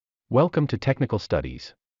Welcome to Technical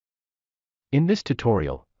Studies. In this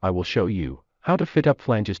tutorial, I will show you how to fit up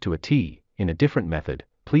flanges to a T in a different method.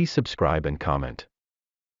 Please subscribe and comment.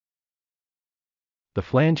 The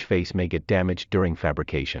flange face may get damaged during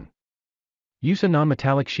fabrication. Use a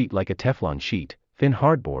non-metallic sheet like a Teflon sheet, thin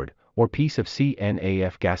hardboard, or piece of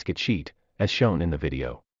CNAF gasket sheet, as shown in the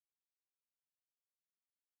video.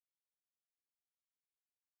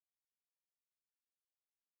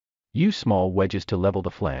 Use small wedges to level the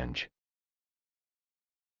flange.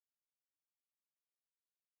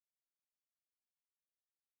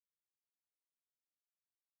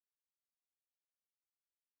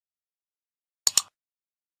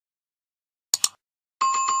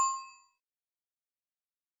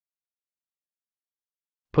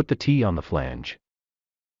 Put the T on the flange.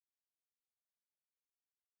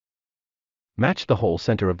 Match the hole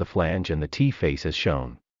center of the flange and the T face as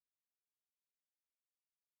shown.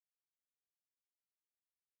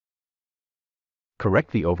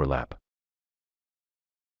 Correct the overlap.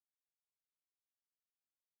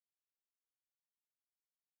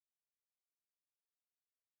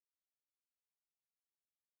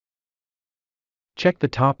 Check the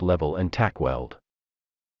top level and tack weld.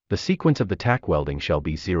 The sequence of the tack welding shall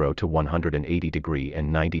be 0 to 180 degree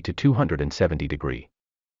and 90 to 270 degree.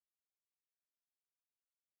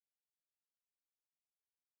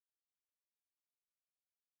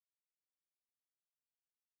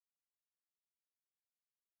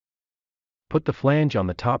 Put the flange on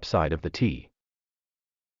the top side of the T.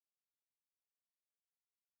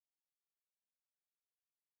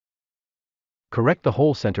 Correct the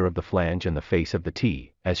hole center of the flange and the face of the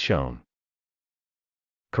T, as shown.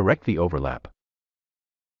 Correct the overlap.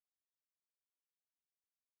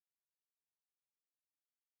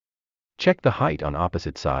 Check the height on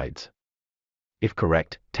opposite sides. If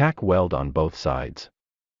correct, tack weld on both sides.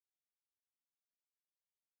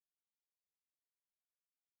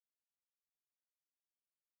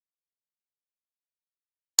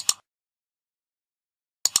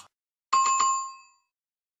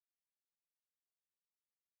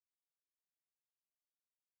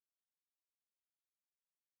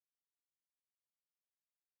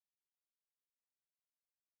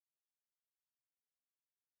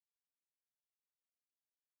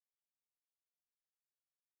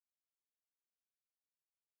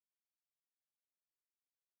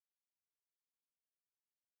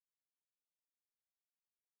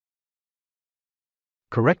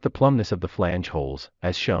 Correct the plumbness of the flange holes,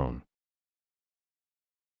 as shown.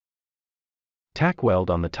 Tack weld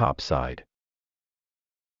on the top side.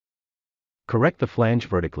 Correct the flange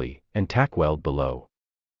vertically, and tack weld below.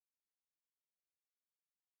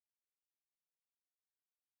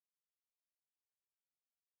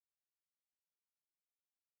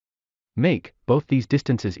 Make both these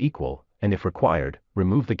distances equal, and if required,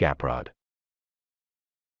 remove the gap rod.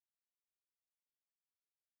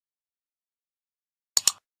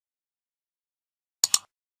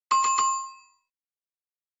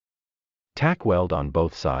 Tack weld on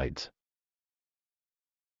both sides.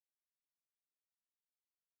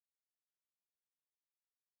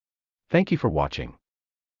 Thank you for watching.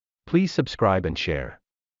 Please subscribe and share.